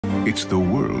It's the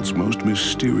world's most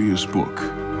mysterious book,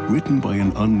 written by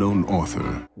an unknown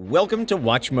author. Welcome to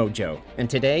WatchMojo, and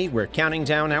today we're counting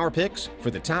down our picks for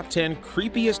the top 10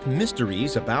 creepiest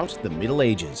mysteries about the Middle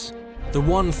Ages. The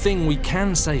one thing we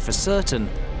can say for certain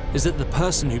is that the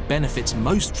person who benefits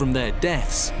most from their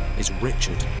deaths is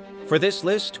Richard. For this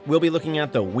list, we'll be looking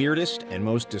at the weirdest and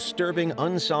most disturbing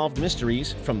unsolved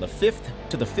mysteries from the 5th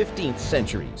to the 15th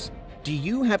centuries. Do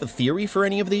you have a theory for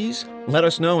any of these? Let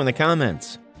us know in the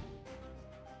comments.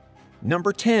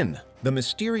 Number 10. The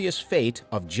mysterious fate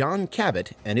of John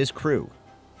Cabot and his crew.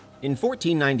 In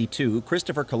 1492,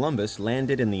 Christopher Columbus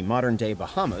landed in the modern-day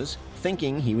Bahamas,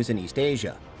 thinking he was in East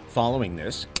Asia. Following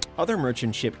this, other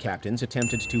merchant ship captains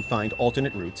attempted to find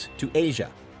alternate routes to Asia.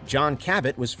 John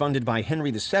Cabot was funded by Henry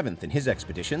VII in his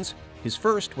expeditions. His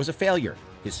first was a failure.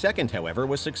 His second, however,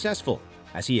 was successful,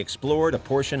 as he explored a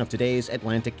portion of today's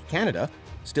Atlantic Canada,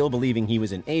 still believing he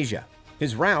was in Asia.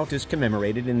 His route is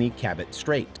commemorated in the Cabot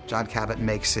Strait. John Cabot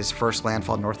makes his first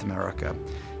landfall in North America,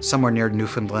 somewhere near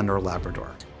Newfoundland or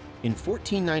Labrador. In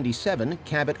 1497,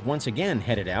 Cabot once again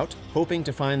headed out, hoping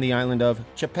to find the island of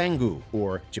Chipangu,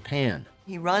 or Japan.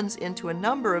 He runs into a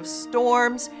number of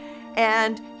storms,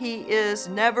 and he is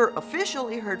never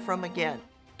officially heard from again.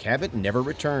 Cabot never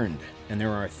returned, and there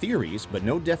are theories but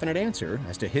no definite answer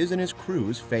as to his and his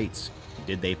crew's fates.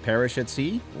 Did they perish at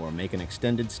sea or make an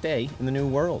extended stay in the New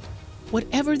World?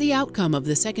 Whatever the outcome of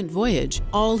the second voyage,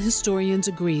 all historians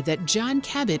agree that John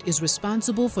Cabot is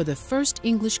responsible for the first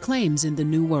English claims in the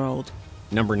New World.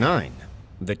 Number 9.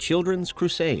 The Children's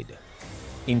Crusade.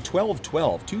 In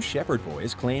 1212, two shepherd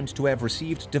boys claimed to have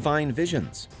received divine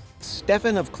visions.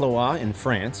 Stephen of Blois in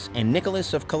France and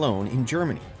Nicholas of Cologne in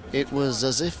Germany. It was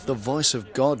as if the voice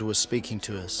of God was speaking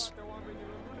to us.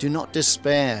 "Do not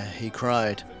despair," he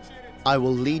cried. "I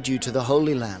will lead you to the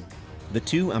Holy Land." The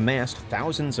two amassed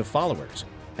thousands of followers,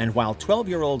 and while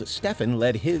 12-year-old Stephen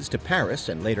led his to Paris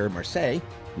and later Marseille,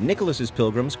 Nicholas's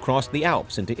pilgrims crossed the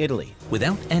Alps into Italy.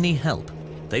 Without any help,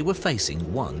 they were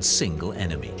facing one single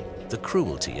enemy, the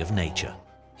cruelty of nature.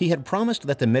 He had promised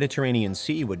that the Mediterranean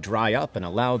Sea would dry up and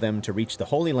allow them to reach the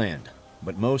Holy Land,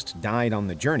 but most died on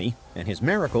the journey, and his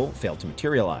miracle failed to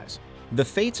materialize. The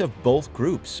fates of both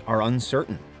groups are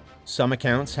uncertain. Some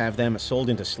accounts have them sold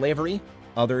into slavery,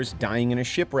 others dying in a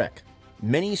shipwreck.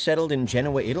 Many settled in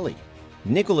Genoa, Italy.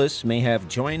 Nicholas may have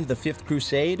joined the Fifth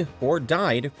Crusade or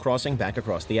died crossing back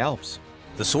across the Alps.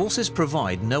 The sources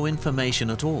provide no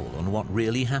information at all on what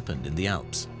really happened in the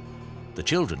Alps. The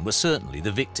children were certainly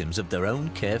the victims of their own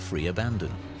carefree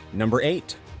abandon. Number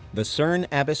 8. The Cerne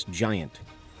Abbas Giant.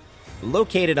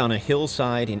 Located on a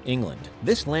hillside in England,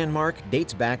 this landmark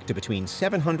dates back to between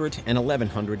 700 and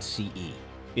 1100 CE.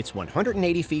 It's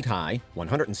 180 feet high,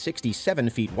 167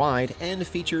 feet wide, and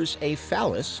features a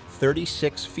phallus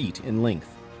 36 feet in length.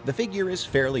 The figure is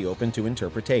fairly open to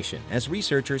interpretation, as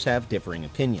researchers have differing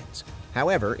opinions.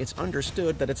 However, it's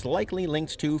understood that it's likely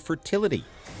linked to fertility.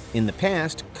 In the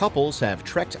past, couples have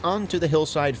trekked onto the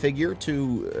hillside figure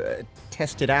to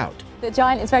test it out. The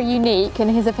giant is very unique in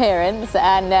his appearance,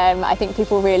 and I think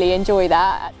people really enjoy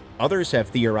that. Others have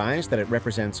theorized that it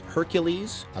represents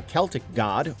Hercules, a Celtic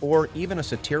god, or even a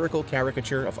satirical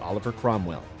caricature of Oliver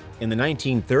Cromwell. In the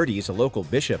 1930s, a local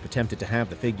bishop attempted to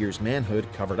have the figure's manhood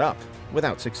covered up,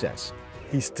 without success.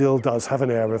 He still does have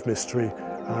an air of mystery.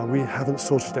 We haven't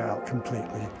sorted it out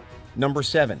completely. Number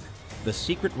 7. The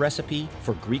secret recipe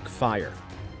for Greek fire.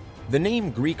 The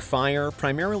name Greek fire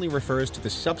primarily refers to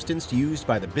the substance used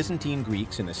by the Byzantine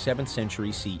Greeks in the 7th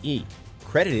century CE.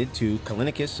 Credited to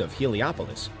Callinicus of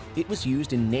Heliopolis, it was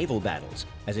used in naval battles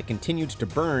as it continued to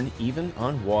burn even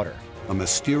on water. A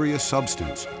mysterious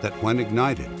substance that, when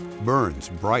ignited, burns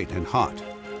bright and hot.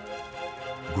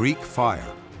 Greek fire.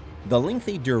 The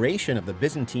lengthy duration of the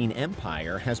Byzantine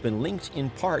Empire has been linked in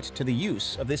part to the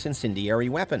use of this incendiary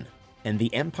weapon, and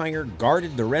the empire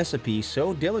guarded the recipe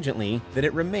so diligently that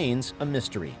it remains a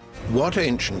mystery. What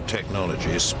ancient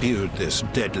technology spewed this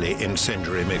deadly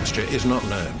incendiary mixture is not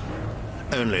known,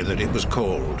 only that it was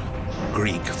called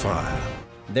Greek fire.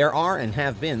 There are and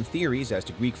have been theories as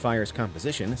to Greek fire's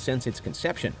composition since its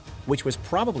conception, which was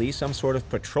probably some sort of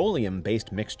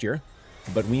petroleum-based mixture,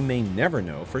 but we may never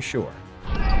know for sure.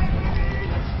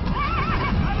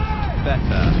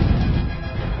 Better.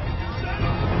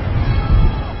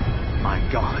 My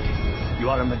God, you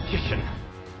are a magician.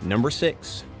 Number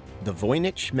 6. The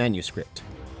Voynich Manuscript.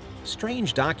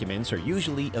 Strange documents are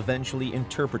usually eventually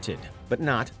interpreted, but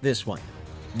not this one.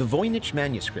 The Voynich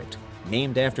Manuscript,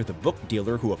 named after the book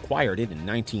dealer who acquired it in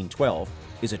 1912,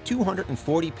 is a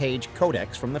 240-page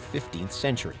codex from the 15th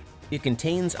century. It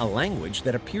contains a language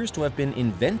that appears to have been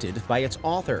invented by its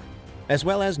author, as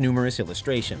well as numerous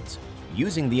illustrations.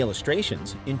 Using the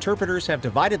illustrations, interpreters have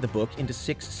divided the book into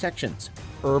 6 sections: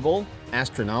 herbal,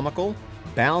 astronomical,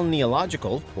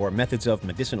 balneological, or methods of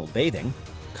medicinal bathing,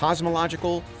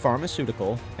 cosmological,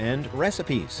 pharmaceutical, and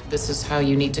recipes. This is how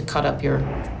you need to cut up your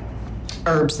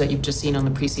herbs that you've just seen on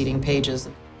the preceding pages.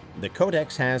 The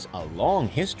codex has a long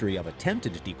history of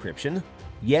attempted decryption,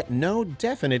 yet no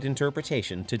definite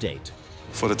interpretation to date.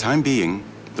 For the time being,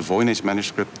 the Voynich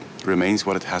manuscript remains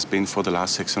what it has been for the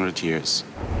last 600 years.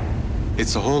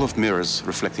 It's a hall of mirrors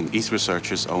reflecting each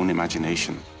researcher's own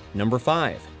imagination. Number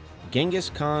 5. Genghis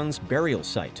Khan's burial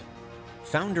site.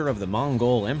 Founder of the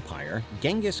Mongol Empire,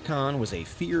 Genghis Khan was a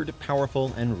feared,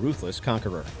 powerful, and ruthless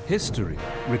conqueror. History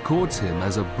records him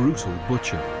as a brutal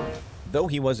butcher. Though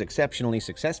he was exceptionally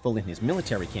successful in his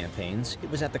military campaigns,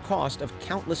 it was at the cost of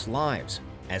countless lives,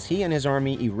 as he and his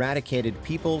army eradicated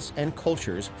peoples and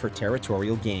cultures for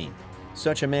territorial gain.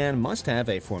 Such a man must have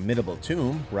a formidable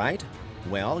tomb, right?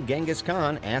 Well, Genghis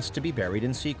Khan asked to be buried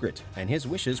in secret, and his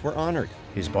wishes were honored.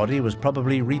 His body was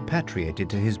probably repatriated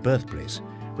to his birthplace,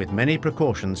 with many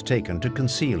precautions taken to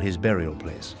conceal his burial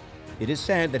place. It is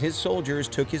said that his soldiers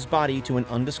took his body to an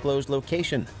undisclosed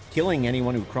location, killing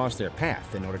anyone who crossed their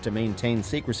path in order to maintain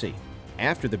secrecy.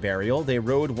 After the burial, they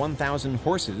rode 1,000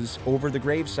 horses over the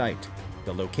gravesite.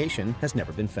 The location has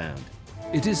never been found.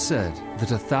 It is said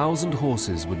that 1,000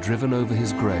 horses were driven over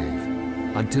his grave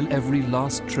until every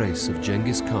last trace of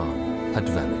Genghis Khan had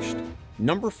vanished.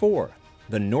 Number 4.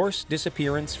 The Norse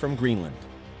disappearance from Greenland.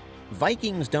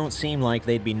 Vikings don't seem like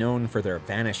they'd be known for their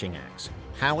vanishing acts.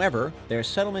 However, their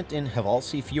settlement in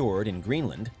Hvalsey Fjord in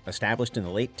Greenland, established in the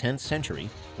late 10th century,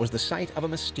 was the site of a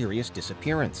mysterious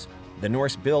disappearance. The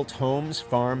Norse built homes,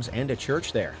 farms, and a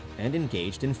church there, and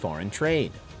engaged in foreign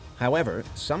trade. However,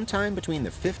 sometime between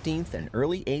the 15th and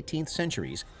early 18th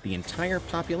centuries, the entire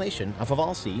population of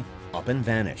Hvalsey up and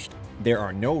vanished. There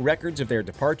are no records of their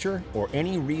departure or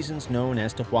any reasons known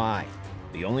as to why.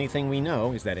 The only thing we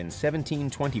know is that in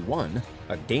 1721,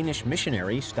 a Danish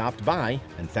missionary stopped by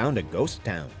and found a ghost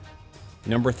town.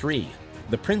 Number 3.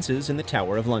 The Princes in the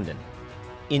Tower of London.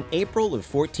 In April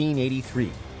of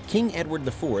 1483, King Edward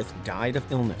IV died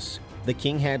of illness. The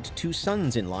king had 2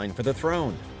 sons in line for the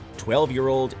throne,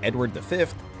 12-year-old Edward V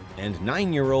and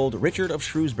 9-year-old Richard of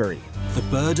Shrewsbury. The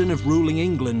burden of ruling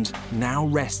England now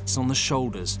rests on the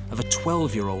shoulders of a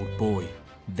 12-year-old boy.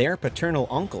 Their paternal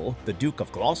uncle, the Duke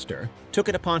of Gloucester, took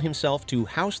it upon himself to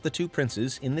house the 2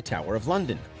 princes in the Tower of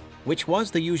London, which was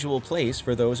the usual place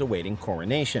for those awaiting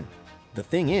coronation. The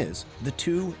thing is, the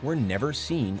 2 were never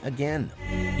seen again.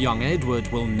 Young Edward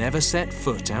will never set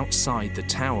foot outside the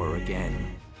tower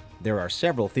again. There are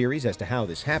several theories as to how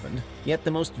this happened, yet the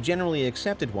most generally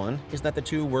accepted one is that the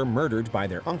 2 were murdered by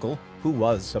their uncle, who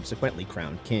was subsequently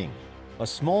crowned king. A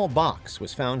small box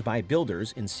was found by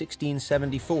builders in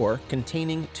 1674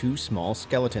 containing 2 small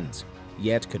skeletons,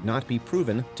 yet could not be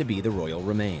proven to be the royal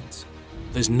remains.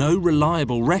 There's no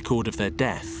reliable record of their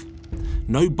death.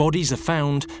 No bodies are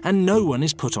found, and no one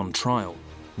is put on trial.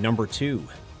 Number 2.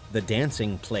 The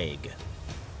Dancing Plague.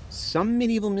 Some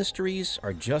medieval mysteries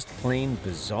are just plain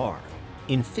bizarre.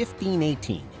 In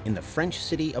 1518, in the French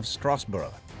city of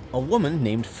Strasbourg, a woman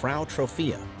named Frau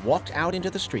Trophia walked out into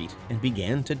the street and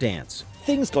began to dance.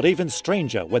 Things got even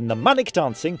stranger when the manic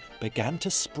dancing began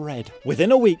to spread.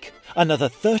 Within a week, another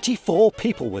 34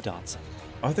 people were dancing.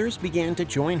 Others began to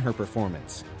join her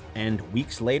performance, and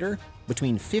weeks later,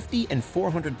 between 50 and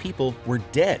 400 people were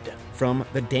dead from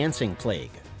the dancing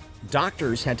plague.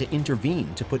 Doctors had to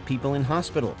intervene to put people in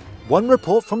hospital. One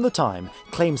report from the time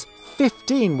claims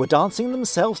 15 were dancing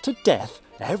themselves to death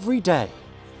every day.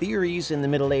 Theories in the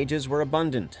Middle Ages were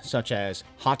abundant, such as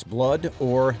hot blood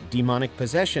or demonic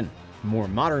possession. More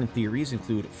modern theories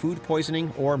include food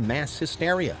poisoning or mass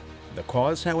hysteria. The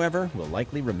cause, however, will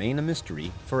likely remain a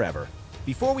mystery forever.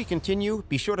 Before we continue,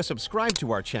 be sure to subscribe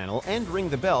to our channel and ring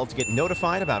the bell to get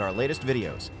notified about our latest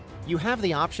videos. You have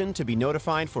the option to be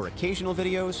notified for occasional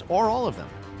videos or all of them.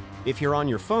 If you're on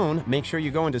your phone, make sure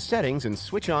you go into Settings and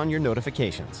switch on your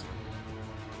notifications.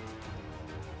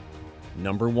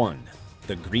 Number 1.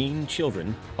 The Green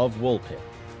Children of Woolpit.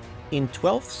 In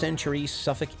 12th century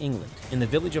Suffolk, England, in the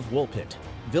village of Woolpit,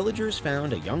 villagers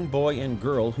found a young boy and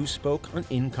girl who spoke an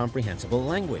incomprehensible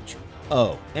language.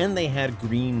 Oh, and they had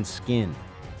green skin.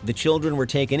 The children were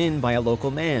taken in by a local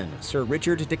man, Sir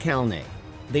Richard de Calne.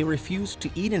 They refused to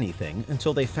eat anything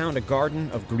until they found a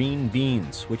garden of green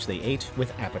beans, which they ate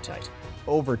with appetite.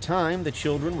 Over time, the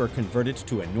children were converted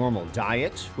to a normal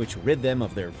diet, which rid them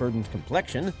of their verdant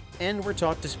complexion, and were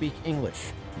taught to speak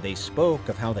English. They spoke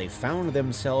of how they found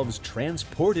themselves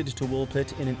transported to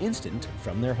Woolpit in an instant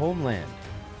from their homeland.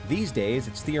 These days,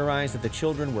 it's theorized that the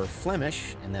children were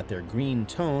Flemish and that their green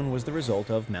tone was the result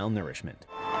of malnourishment.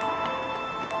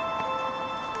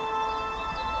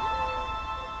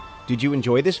 Did you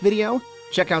enjoy this video?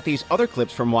 Check out these other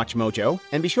clips from WatchMojo,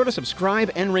 and be sure to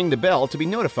subscribe and ring the bell to be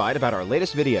notified about our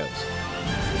latest videos.